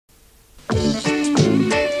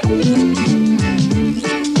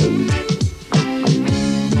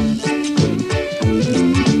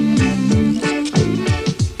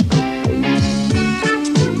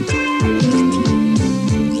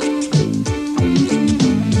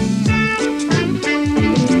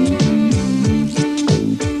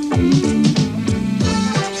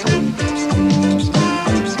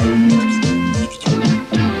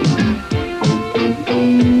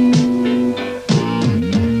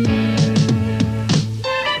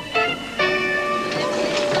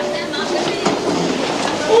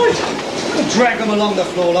drag them along the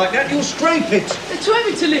floor like that, you'll scrape it. They're too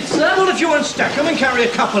heavy to lift, sir. Well, if you unstack them and carry a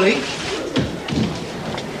couple each.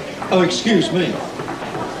 Oh, excuse me.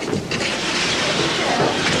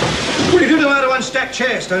 Well, you do know how to unstack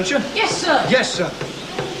chairs, don't you? Yes, sir. Yes, sir.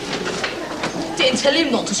 Didn't tell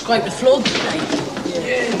him not to scrape the floor, did they?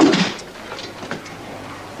 Yeah.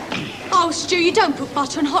 Oh, Stu, you don't put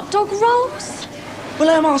butter on hot dog rolls. Well,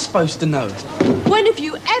 how am I supposed to know? When have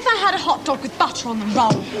you ever had a hot dog with butter on the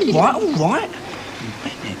roll? All right.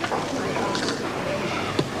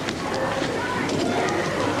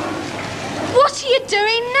 What are you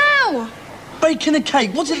doing now? Baking a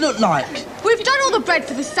cake. What does it look like? We've done all the bread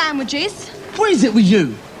for the sandwiches. What is it with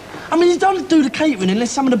you? I mean, you don't do the catering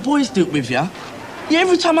unless some of the boys do it with you. Yeah,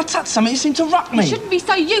 every time I touch something, you seem to ruck me. You shouldn't be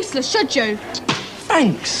so useless, should you?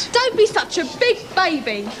 Thanks. Don't be such a big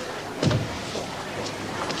baby.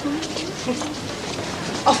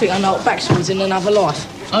 I think I know what Baxter's in another life.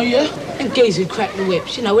 Oh, yeah? And geezers who crack the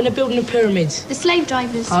whips, you know, when they're building the pyramids. The slave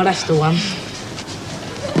drivers. Oh, that's the one.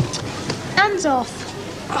 Hands off.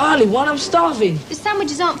 Harley, one, I'm starving. The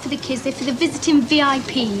sandwiches aren't for the kids, they're for the visiting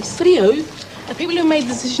VIPs. For you? The people who made the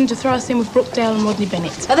decision to throw us in with Brookdale and Rodney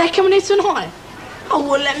Bennett. Are they coming here tonight? Oh,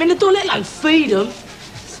 well, let me in the door, let alone feed them.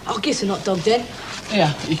 I'll guess a hot dog then.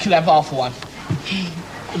 Yeah, you could have half one.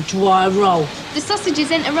 A dry roll. The sausages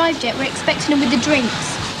ain't arrived yet, we're expecting them with the drinks.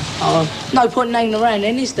 Oh, no point in hanging around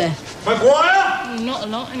then, is there? Maguire! Not a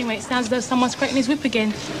lot. Anyway, it sounds as though someone's cracking his whip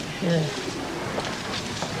again. Yeah.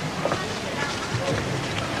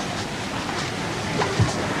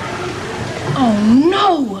 Oh,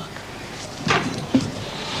 no!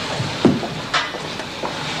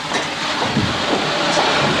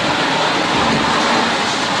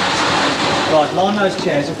 Right, line those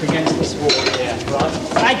chairs up against this wall here,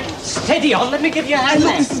 right? Hey, steady on, let me give you a hand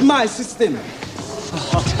there. This is my system.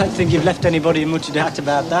 Oh, I don't think you've left anybody in much doubt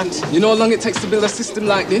about that. You know how long it takes to build a system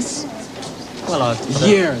like this? Well,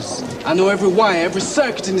 Years. I know every wire, every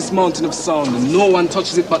circuit in this mountain of sound, and no one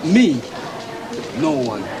touches it but me. No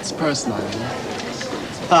one. It's personal, you know?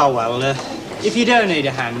 Oh, well, if you don't need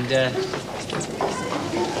a hand,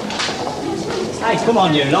 Hey, come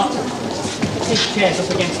on, you lot. Put these chairs up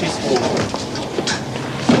against this wall.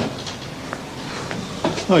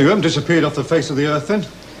 Oh, you haven't disappeared off the face of the earth, then?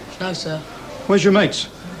 No, sir. Where's your mates?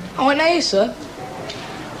 Oh, ain't they here, sir?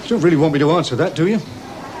 You don't really want me to answer that, do you?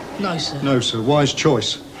 No, sir. No, sir. Wise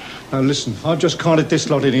choice. Now, listen, I've just carted this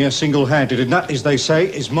lot in here single-handed, and that, as they say,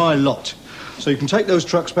 is my lot. So you can take those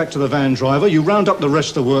trucks back to the van driver, you round up the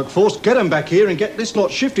rest of the workforce, get them back here and get this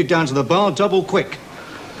lot shifted down to the bar double quick.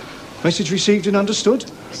 Message received and understood?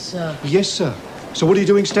 Sir. Yes, sir. So what are you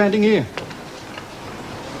doing standing here?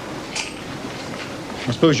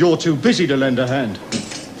 I suppose you're too busy to lend a hand.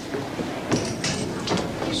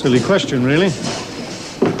 Silly question, really.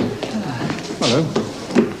 Hello.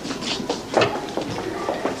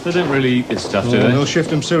 They don't really eat this stuff, do they? They'll shift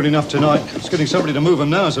them soon enough tonight. It's getting somebody to move them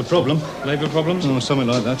now is a problem. Labour problems? Oh, something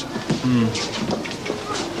like that.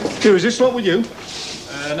 Here, is this lot with you?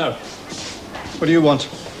 No. What do you want?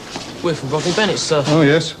 We're from Rodney Bennett, sir. Oh,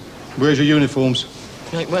 yes. Where's your uniforms?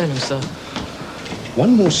 You ain't wearing them, sir.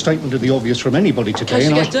 One more statement of the obvious from anybody In today, case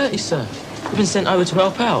you and get dirty, sir. We've been sent over to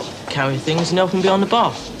help out, carrying things and helping behind the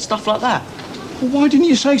bar. Stuff like that. Well, why didn't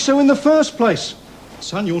you say so in the first place?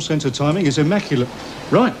 Son, your sense of timing is immaculate.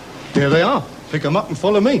 Right, there they are. Pick them up and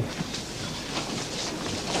follow me.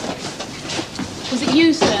 Was it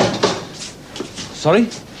you, sir? Sorry?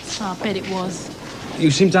 Oh, I bet it was. You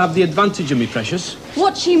seem to have the advantage of me, precious.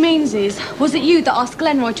 What she means is, was it you that asked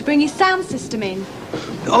Glenroy to bring his sound system in?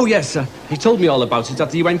 Oh, yes, he told me all about it at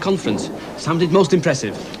the UN conference. Sounded most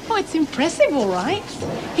impressive. Oh, it's impressive, all right.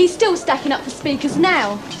 He's still stacking up for speakers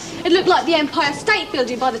now. It looked like the Empire State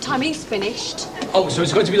Building by the time he's finished. Oh, so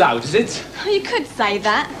it's going to be loud, is it? You could say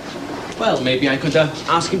that. Well, maybe I could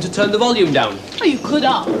ask him to turn the volume down. Oh, you could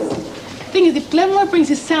ask. Thing is, if Glenroy brings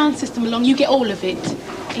his sound system along, you get all of it,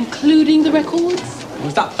 including the records.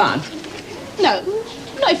 Was that bad? No,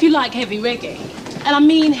 not if you like heavy reggae. And I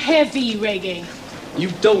mean heavy reggae. You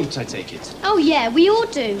don't, I take it. Oh, yeah, we all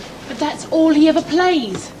do. But that's all he ever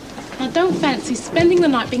plays. I don't fancy spending the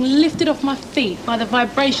night being lifted off my feet by the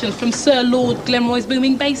vibrations from Sir Lord Glenroy's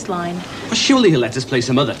booming bass line. Well, surely he'll let us play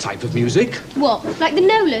some other type of music. What, like the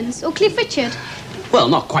Nolans or Cliff Richard? Well,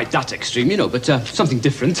 not quite that extreme, you know, but something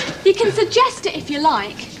different. You can suggest it if you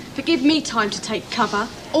like, but give me time to take cover.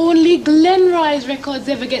 Only Glenroy's records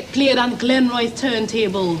ever get played on Glenroy's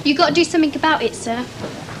turntable. You got to do something about it, sir.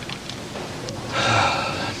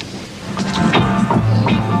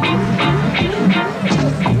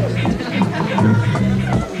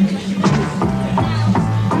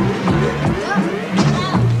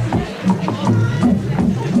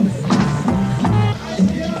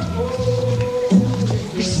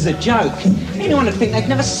 joke. Anyone would think they'd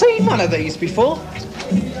never seen one of these before.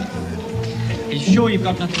 Are you sure you've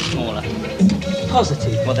got nothing smaller?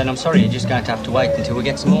 Positive. Well, then I'm sorry, you're just going to have to wait until we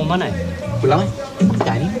get some more money. Will I?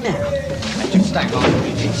 Daddy, now. Just hang on a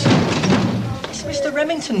minute. It's Mr.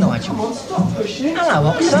 Remington, Nigel. Come on, stop pushing. Hello,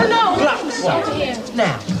 officer. Mr. Knowles! Glaxo. Over here.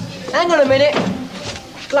 Now, hang on a minute.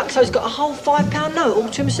 Glaxo's got a whole £5 note all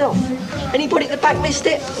to himself. Anybody at the back missed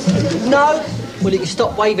it? No? Well, you can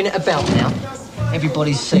stop waving it about now.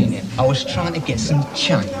 Everybody's seen it. I was trying to get some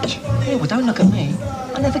change. Yeah, well, don't look at me.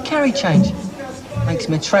 I never carry change. Makes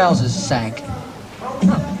my trousers sag.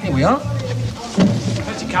 Oh, here we are.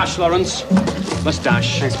 Petty cash, Lawrence.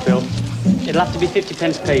 Moustache. Thanks, Bill. It'll have to be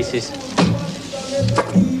 50p pieces.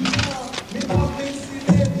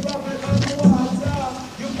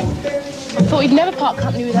 I thought he'd never part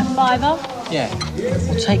company with that fiver. Yeah.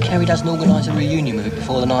 Well, take care he doesn't organise a reunion with it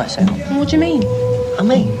before the night's out. What do you mean? I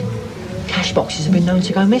mean, cash boxes have been known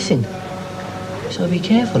to go missing. So be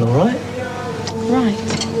careful, all right? Right.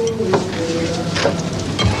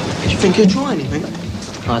 Do you think he'll try anything?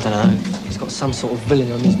 I don't know. He's got some sort of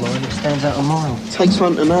villain on his mind that stands out a mile. Takes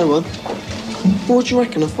one to know one. What do you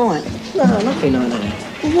reckon, a fight? No, nothing, no.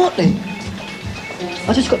 Well, what then?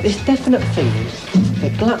 I just got this definite feeling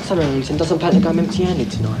that Glaxo Remington doesn't plan to go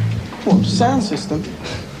empty-handed tonight. What, sound system?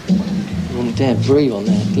 I wouldn't dare breathe on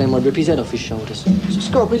there. Glenn might rip his head off his shoulders. So it's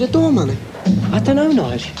got to be the door money. I don't know,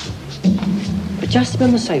 Nige. But just to be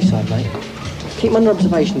on the safe side, mate, keep him under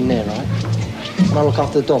observation in there, right? And I'll look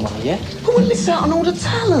after the door money, yeah? But we'll miss out on all the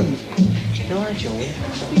talent. Nigel,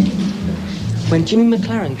 when Jimmy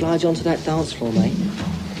McLaren glides onto that dance floor, mate,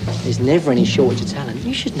 there's never any shortage of talent.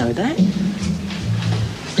 You should know that.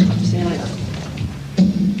 See you later.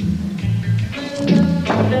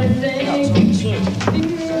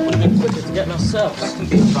 Would have been quicker to get myself. That can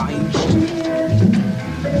be arranged.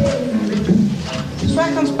 So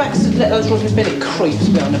how comes Baxter let those Roger Bennett creeps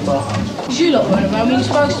be on the bar? You lot weren't around when you're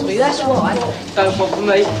supposed to be, that's why. Don't bother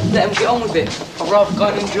me. Let him get on with it. I'd rather go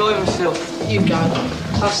and enjoy myself. You go.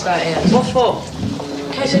 I'll stay here. What for?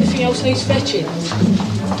 In case anything else needs fetching.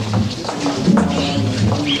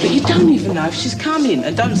 But you don't even know if she's coming.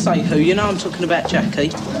 And don't say who, you know I'm talking about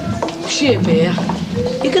Jackie. She'll be here.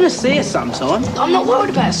 You're going to see her sometime. I'm not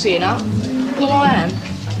worried about seeing her. Well, I am.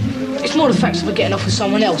 It's more the fact of her getting off with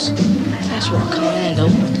someone else. That's what I can't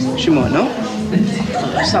handle. She might not.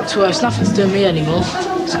 It's up to her. It's nothing to do with me anymore.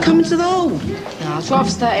 It's coming to the hole. No, I'd rather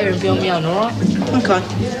stay here and be on my own, all right? OK.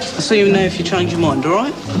 I'll see you in there if you change your mind, all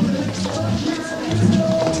right?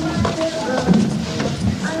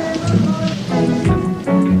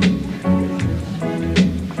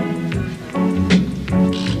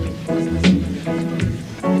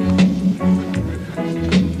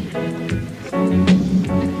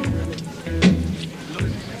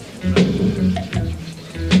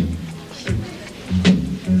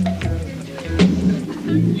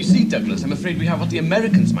 Douglas, I'm afraid we have what the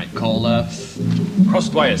Americans might call a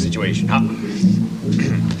crossed wire situation.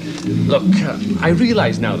 Look, I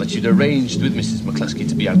realise now that you'd arranged with Mrs. McCluskey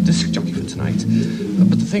to be our disc jockey for tonight.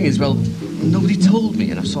 But the thing is, well, nobody told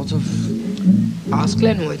me, and I've sort of... Ask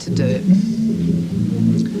Glenroy to do it.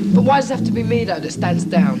 But why does it have to be me, though, that stands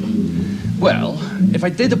down? Well, if I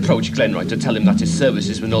did approach Glenroy to tell him that his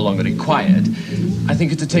services were no longer required, I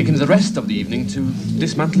think it'd take him the rest of the evening to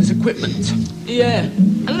dismantle his equipment. Yeah,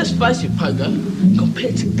 and let's face it, Pogo,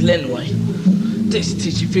 compared to Glenroy, this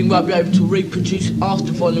tissue thing won't be able to reproduce half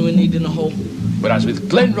the volume we need in the hall. Whereas with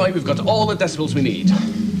Glenroy, we've got all the decibels we need.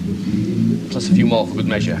 Plus a few more for good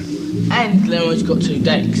measure. And Glenroy's got 2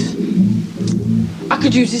 decks. I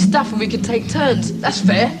could use his stuff and we could take turns. That's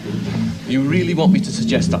fair. You really want me to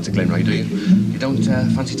suggest that to Glenroy, do you? You don't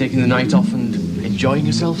fancy taking the night off and enjoying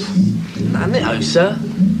yourself? No, sir.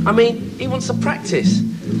 I mean, he wants to practice.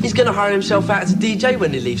 He's going to hire himself out as a DJ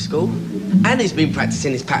when he leaves school. And he's been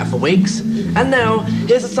practicing his patter for weeks. And now,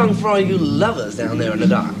 here's a song for all you lovers down there in the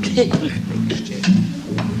dark.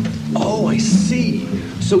 Oh, I see.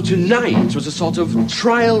 So tonight was a sort of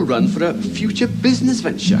trial run for a future business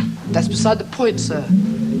venture. That's beside the point, sir.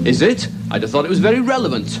 Is it? I'd have thought it was very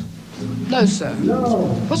relevant. No, sir.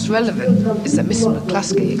 What's relevant is that Mrs.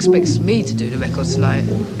 McCluskey expects me to do the records tonight.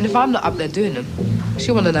 And if I'm not up there doing them,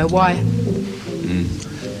 she'll want to know why.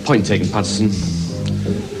 Point taken, Patterson.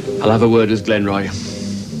 I'll have a word with Glenroy.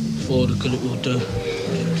 For the good it will do.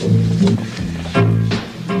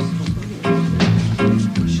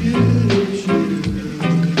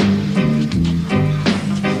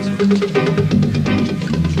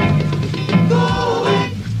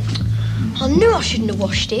 I knew I shouldn't have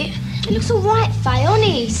washed it. It looks all right, Faye,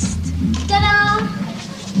 honest. Ta-da!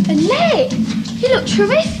 And Let, you look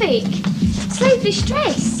terrific. Sleeveless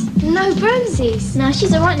dress. No bruises? No,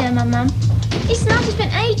 she's all right now, my mum. It's like we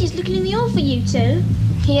spent ages looking in the hall for you two.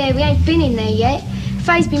 Yeah, we ain't been in there yet.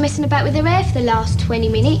 Faye's been messing about with her hair for the last 20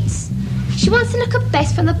 minutes. She wants to look her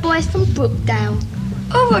best from the boys from Brookdale.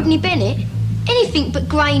 Or Rodney Bennett. Anything but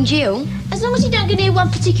Grange Hill. As long as you don't get near one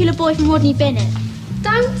particular boy from Rodney Bennett.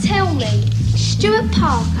 Don't tell me. Stuart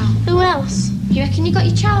Parker. Who else? You reckon you got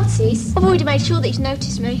your chances? I've already made sure that he's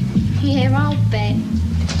noticed me. Yeah, I'll bet.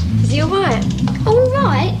 Is he all right? All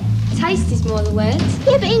right? Taste is more the word.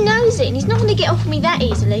 Yeah, but he knows it and he's not going to get off of me that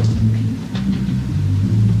easily.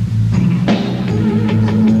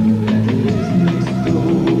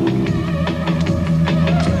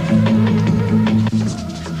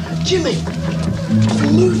 Jimmy, if we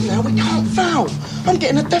move now, we can't foul. I'm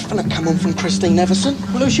getting a definite come on from Christine Everson.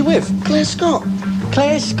 Well, who's she with? Claire Scott.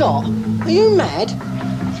 Claire Scott? Are you mad?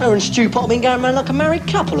 Her and Stu Pot have been going around like a married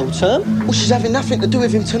couple all term. Well, she's having nothing to do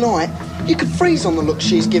with him tonight. You could freeze on the look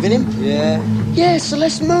she's giving him. Yeah. Yeah, so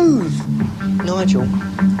let's move. Nigel,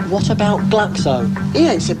 what about Gluxo? He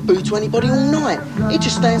ain't said boo to anybody all night. He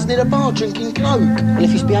just stands near the bar drinking Coke. Well,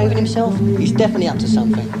 if he's behaving himself, he's definitely up to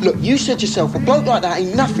something. Look, you said yourself, a bloke like that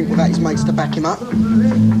ain't nothing without his mates to back him up. Yeah.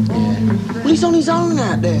 Well, he's on his own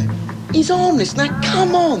out there. He's harmless. Now,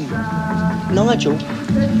 come on. Nigel,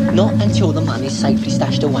 not until the money's safely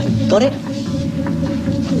stashed away. Got it?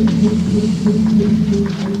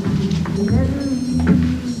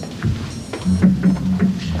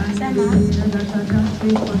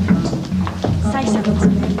 Say something to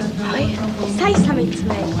me. Say something to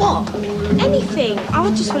me. What? Anything. I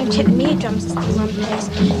just want to check the eardrums in one place.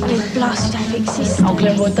 Those blasted have existed. Oh,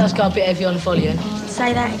 Glenroy does go a bit heavy on the volume.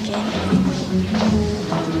 Say that again.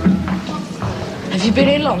 Have you been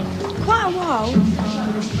here long? Quite a while.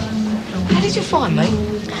 How did you find me?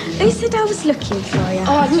 Who said I was looking for you?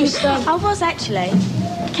 Oh, I just, I was actually.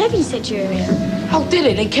 Kevin said you were here. Oh, did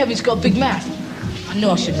he? Then Kevin's got a big mouth. I knew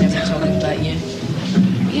I should never be talking about you.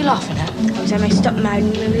 What are you laughing at? I was only stop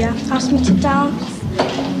moaning, will you? Ask me to dance.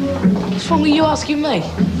 What's wrong with you asking me? I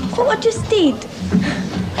thought I just did.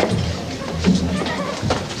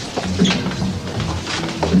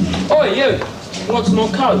 Oi, you! You want some more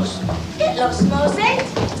cokes? It lost Morshead.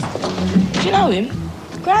 Do you know him?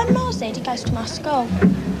 Grandma said he goes to my school.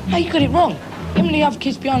 No, you got it wrong. Him and the other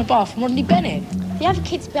kids behind the bar from Rodney Bennett. The other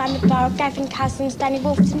kids behind the bar are Gavin Cousins, Danny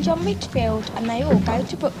Wolfs and John Ridgefield, and they all go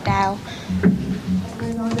to Brookdale.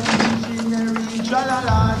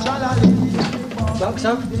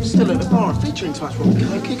 Gluxo, still at the bar and featuring too much wrong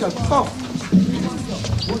Coke. He go off.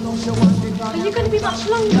 Are you going to be much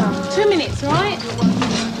longer? 2 minutes, right?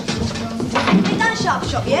 Ain't done sharp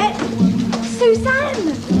shop yet.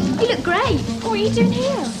 Suzanne! You look great. What are you doing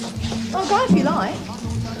here? I'll go if you like.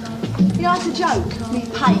 You know, it's a joke. Me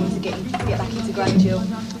paying to get back into Grange Hill.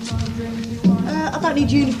 I don't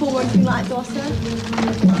need uniform or anything like that, do I, sir?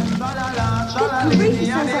 Good grief, it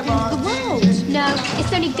sounds like the end of the world. No,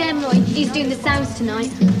 it's only Glenroy. He's doing the sounds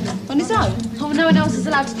tonight. On his own? Oh, no one else is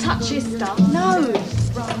allowed to touch his stuff. No.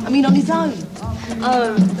 I mean on his own.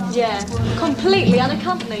 Oh, yeah. Completely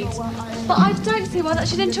unaccompanied. But I don't see why that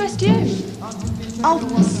should interest you. Oh,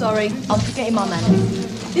 sorry. I'm forgetting my manners.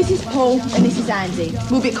 This is Paul and this is Andy.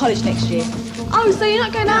 We'll be at college next year. Oh, so you're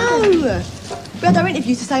not going out? No. We had our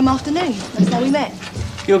interviews the same afternoon. That's how we met.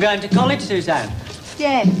 You're going to college, Suzanne?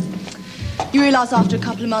 Yeah. You realise after a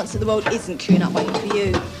couple of months that the world isn't queuing up waiting for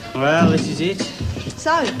you. Well, this is it.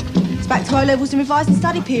 So, it's back to O-levels and revising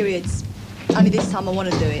study periods. Only this time I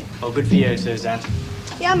want to do it. Oh, good for you, Suzanne.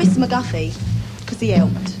 Yeah, I missed McGuffey, because he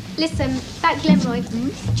helped. Listen, that Glenroy,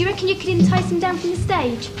 do you reckon you could entice him down from the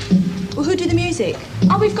stage? Well, who did the music?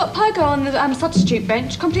 Oh, we've got Pogo on the substitute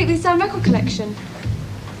bench, completely his own record collection.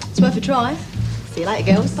 It's worth a try. See you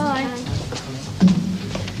later, girls. Bye.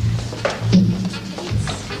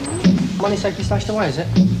 Money safely stashed away, is it?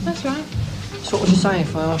 That's right. So what was you saying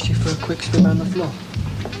if I asked you for a quick swim around the floor?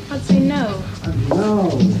 I'd say no.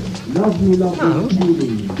 No. Lovely,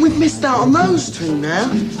 lovely. We've missed out on those two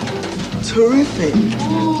now. Terrific.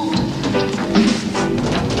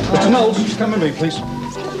 Mr. Knowles, just come with me, please.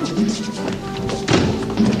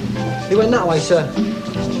 He went that way, sir.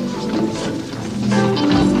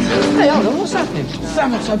 Hey, hold on, what's happening?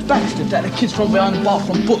 Sam and so bastard that the kids from behind the bar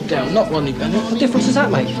from Brookdale, not Rodney Bennett. What difference does that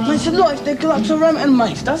make? Makes a lot if they're Gluxo Remington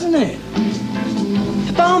mates, doesn't it?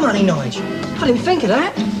 The bar money, Nigel. I didn't think of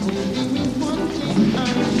that.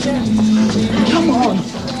 Come on.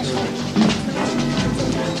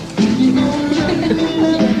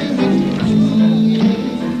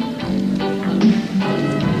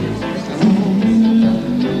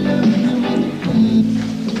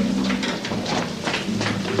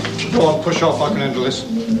 Go on, push off, I can handle this.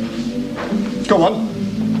 Go on.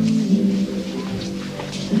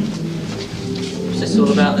 this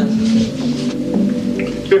all about then?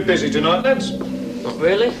 Bit busy tonight, lads. Not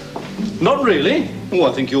really. Not really? Oh,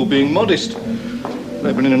 I think you're being modest.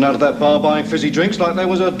 They've been in and out of that bar buying fizzy drinks like there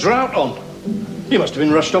was a drought on. You must have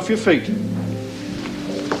been rushed off your feet.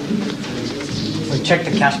 We checked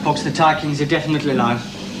the cash box. The takings are definitely low.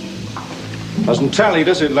 Doesn't tally,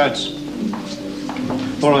 does it, lads?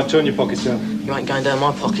 All right, turn your pockets out. You ain't going down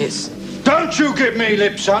my pockets. Don't you give me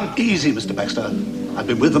lip, son! Easy, Mr. Baxter. I've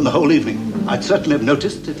been with them the whole evening. I'd certainly have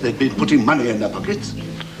noticed if they'd been putting money in their pockets.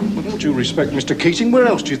 With all due respect, Mr. Keating, where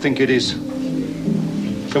else do you think it is?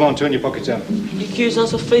 Come on, turn your pockets out. You accuse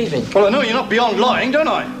us of thieving? Well, I know you're not beyond lying, don't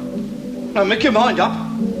I? Now, make your mind up.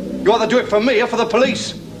 You either do it for me or for the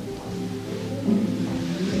police.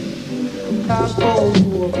 Oh,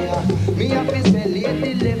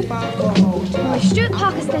 if Stuart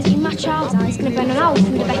Parker says you match ours out, he's going to burn an hole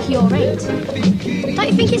through the back of your head. Don't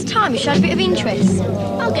you think it's time you showed a bit of interest?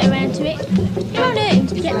 I'll get around to it. It won't hurt him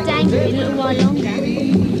to be kept dangling a little while longer.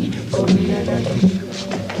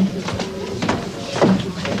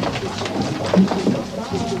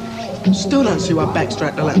 Still don't see why Baxter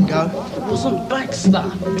had to let him go. It wasn't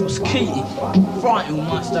Baxter, it was Keating. Frightened we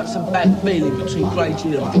might start some bad feeling between Grange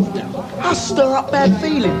and them. I stir up bad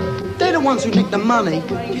feeling. They're the ones who nicked the money.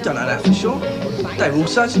 You don't know that for sure. They were all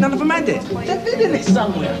searching, none of them had it. They've been in it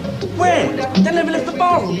somewhere. Where? They never left the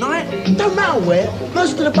bar all night. Don't matter where.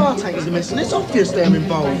 Most of the bar takers are missing. It's obvious they're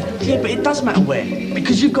involved. Yeah, but it does matter where.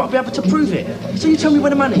 Because you've got to be able to prove it. So you tell me where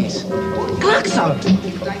the money is. Glaxo!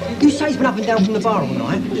 You say he's been up and down from the bar all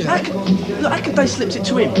night? Yeah. How could they slipped it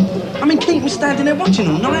to him? I mean, Keating was standing there watching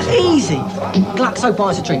all night. Easy. Glaxo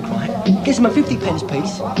buys a drink, right? Gets him a 50p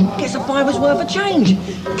piece. Gets a fiver's worth of change.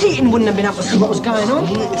 Keating wouldn't have been up to see what was going on.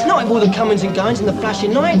 Not with all the comings and goings and the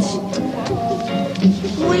flashing lights.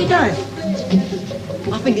 What are you doing?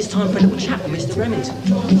 I think it's time for a little chat with Mr. Remington.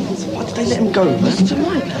 Why did they let him go, man? What's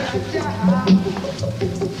tonight,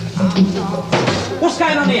 What's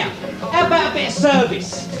going on here? How about a bit of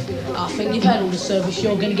service? I think you've had all the service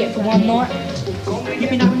you're going to get for one night. You've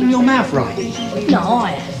been opening your mouth, right? No,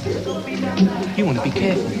 I have. You want to be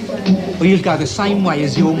careful, or you'll go the same way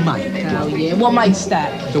as your mate. Oh, yeah. What mate's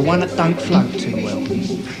that? The one that don't float too well.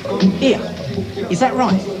 Here, is that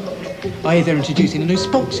right? I hear they're introducing a new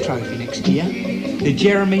sports trophy next year. The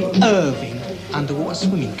Jeremy Irving Underwater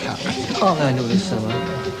Swimming Cup. Oh, I know this summer.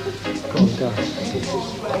 Go on, go.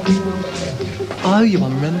 I owe you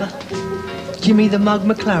one, remember? Jimmy the Mug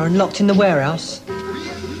McLaren locked in the warehouse.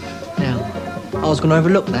 Now, I was going to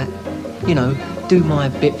overlook that. You know, do my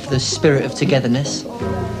bit for the spirit of togetherness.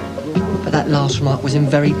 But that last remark was in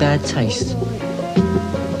very bad taste.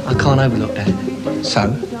 I can't overlook that.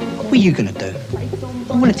 So, what are you going to do?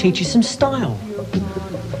 I'm going to teach you some style.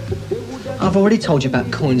 I've already told you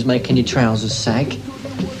about coins making your trousers sag.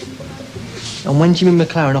 And when Jimmy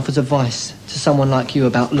McLaren offers advice to someone like you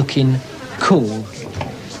about looking cool,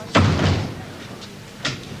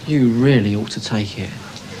 you really ought to take it.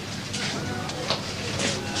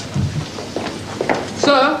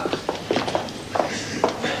 Sir?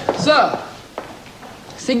 Sir?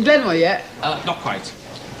 Seen Glenroy yet? Not quite.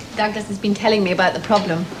 Douglas has been telling me about the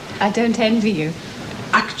problem. I don't envy you.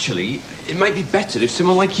 Actually, it might be better if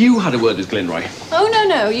someone like you had a word with Glenroy. Oh,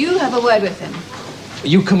 no, you have a word with him.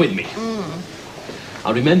 You come with me.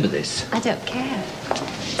 I'll remember this. I don't care.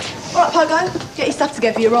 All right, Pogo, get your stuff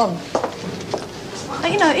together, you're on.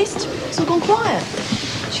 Ain't you noticed? It's all gone quiet.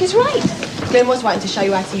 She's right. Glenn was waiting to show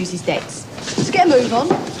you how to use his debts. So get a move on.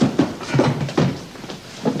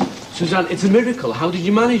 Suzanne, it's a miracle. How did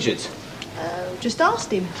you manage it? Just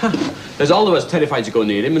asked him. There's all of us terrified to go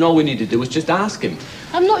near him, and all we need to do is just ask him.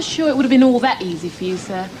 I'm not sure it would have been all that easy for you,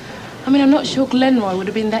 sir. I mean, I'm not sure Glenroy would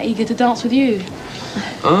have been that eager to dance with you.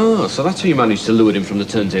 Ah, so that's how you managed to lure him from the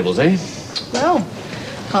turntables, eh? Well,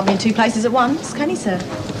 can't be in two places at once, can he, sir?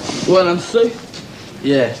 Well, and Sue?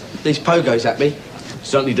 Yeah, these Pogos at me.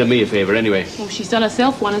 Certainly done me a favour, anyway. Well, she's done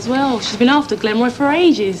herself one as well. She's been after Glenroy for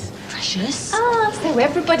ages. Precious. Ah, so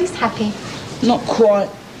everybody's happy. Not quite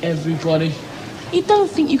everybody. You don't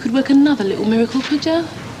think you could work another little miracle, could you?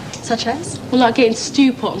 Such as? Well, like getting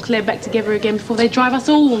Stewpot and Claire back together again before they drive us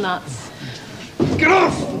all nuts. Get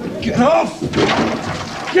off! Get off!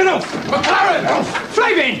 Get off! McLaren! Off!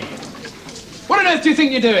 Flavin! What on earth do you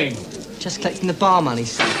think you're doing? Just collecting the bar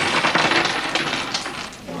monies.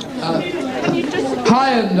 Hi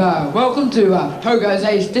and welcome to Pogo's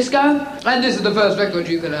Ace Disco. And this is the first record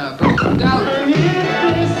you can put down.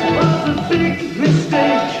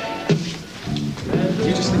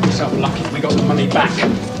 You just think yourself lucky we got the money back.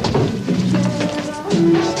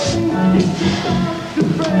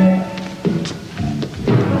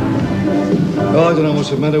 Oh, I don't know what's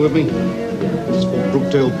the matter with me. It's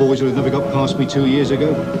Brookdale boys would have never got past me 2 years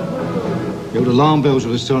ago. The old alarm bells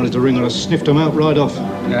would have started to ring and I sniffed them out right off.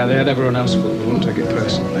 Yeah, they had everyone else for them. I wouldn't take it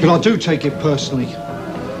personally. But I do take it personally.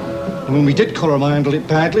 And when we did collar them, I handled it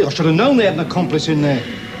badly. I should have known they had an accomplice in there.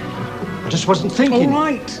 I just wasn't thinking. All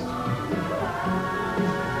right.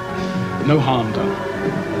 No harm done.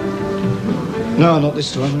 No, not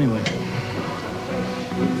this time, anyway.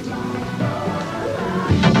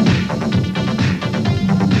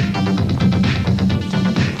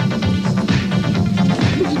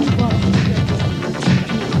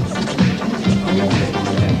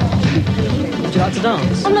 Would you like to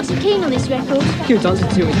dance? I'm not so keen on this record. You're dancing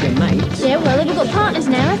to it with your mates. Yeah, well, they've got partners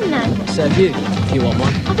now, haven't they? So have you, if you want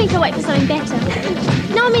one. I think I'll wait for something better.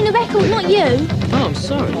 No, I mean the record, not you. Oh, I'm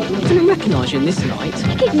sorry. I didn't recognise you in this night.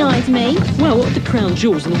 Recognise me? Well, what with the crown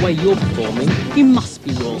jewels and the way you're performing, you must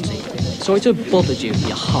be royalty. Sorry to have bothered you,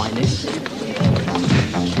 Your Highness.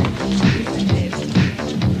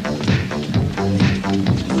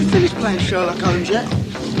 We finished playing Sherlock Holmes yet?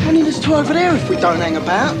 Only there's two over there if we don't hang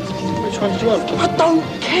about. Which ones do you want? I don't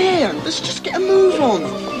care. Let's just get a move on.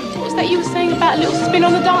 What's that you were saying about a little spin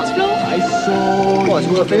on the dance floor? I saw... What, is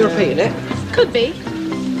it worth me repeating it? Could be.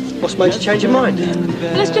 What's made you change your mind?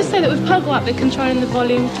 Let's just say that with Pogo up there controlling the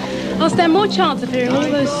volume, I'll stand more chance of hearing all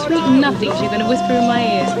those sweet nothings you're going to whisper in my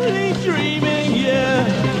ear.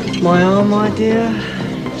 My arm, my dear.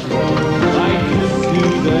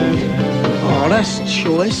 Oh, that's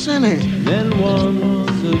choice, isn't it? Then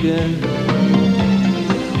once again.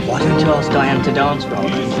 Why don't you ask Diane to dance, Rob?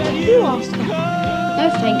 You asked her. No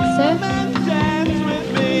thanks, sir.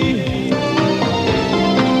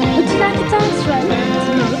 Would you like a dance, Rob?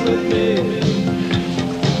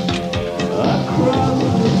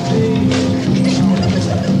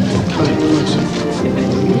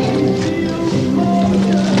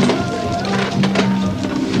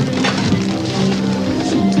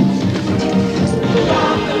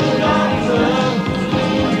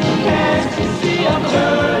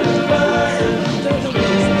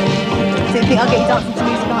 Don't think I'll get you dancing to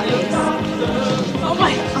music like this. Oh,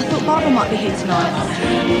 wait, I thought Barbara might be here tonight.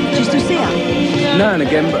 Do you still see her? Now and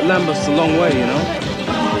again, but Lambeth's a long way, you know.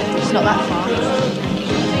 It's not that far.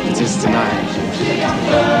 It is tonight.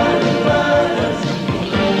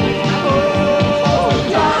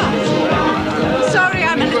 Sorry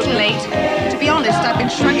I'm a little late. To be honest, I've been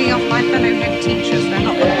shrugging off my fellow head teachers. They're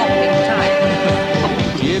not the popping type.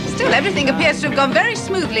 Still, everything appears to have gone very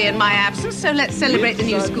smoothly in my absence, so let's celebrate the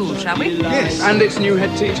new school, shall we? Yes. And its new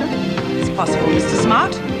head teacher? It's possible, Mr.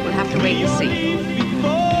 Smart. We'll have to wait and see.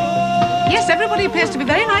 Yes, everybody appears to be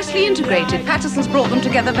very nicely integrated. Patterson's brought them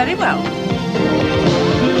together very well.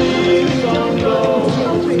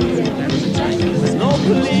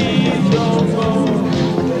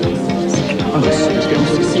 Oh, let's get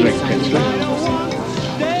Mr. Drake, actually.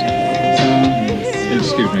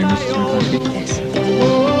 Excuse me, Mrs. McCluskey. Yes.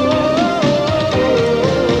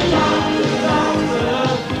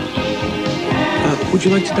 Would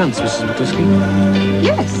you like to dance, Mrs. McCluskey?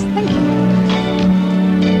 Yes, thank you.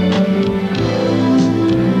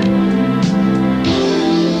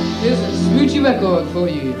 Here's a smoochy record for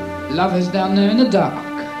you. Lovers down there in the dark.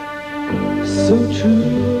 So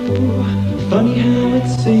true, funny how it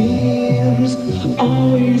seems,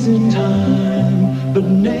 always in time, but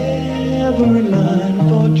never in line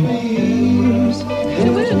for dreams. So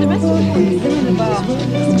where are the rest of the boys? They're in the bar.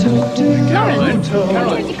 Lauren,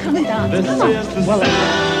 can you come and dance? Come on.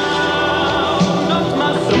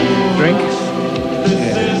 Drink?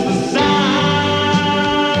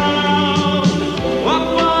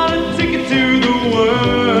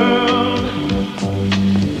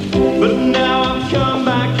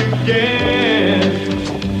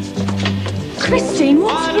 Christine,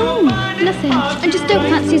 what's wrong? Nothing. I just don't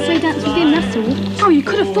fancy a slow dance with him, that's all. Oh, you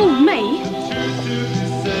could have fooled me.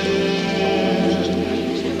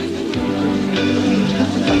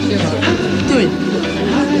 Doing?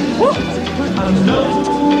 What?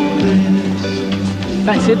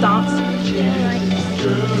 Fancy a dance?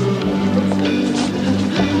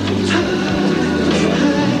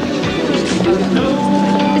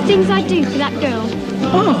 The things I do for that girl.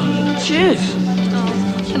 Oh, cheers.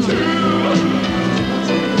 Come on.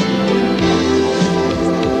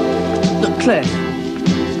 Look, Claire,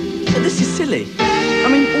 this is silly. I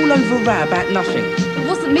mean, all over a row about nothing. It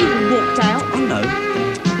wasn't me who walked out. I know.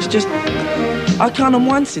 It's just, I can't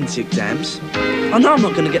unwind since the exams. I know I'm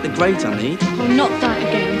not going to get the grades I need. Oh, not that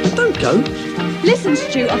again. But don't go. Listen,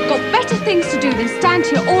 Stu, I've got better things to do than stand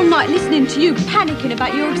here all night listening to you panicking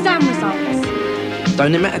about your exam results.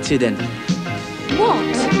 Don't it matter to you then?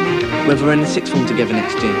 What? Whether we're in the sixth form together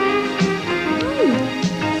next year.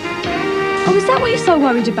 Oh, is that what you're so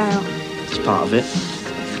worried about? It's part of it.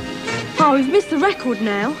 Oh, we've missed the record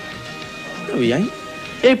now. No, we ain't.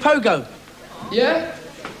 Here, Pogo. Yeah?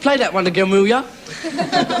 Play that one again, will ya?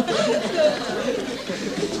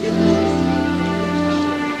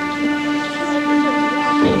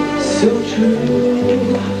 So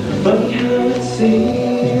true, funny how it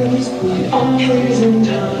seems, always in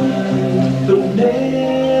time, but never.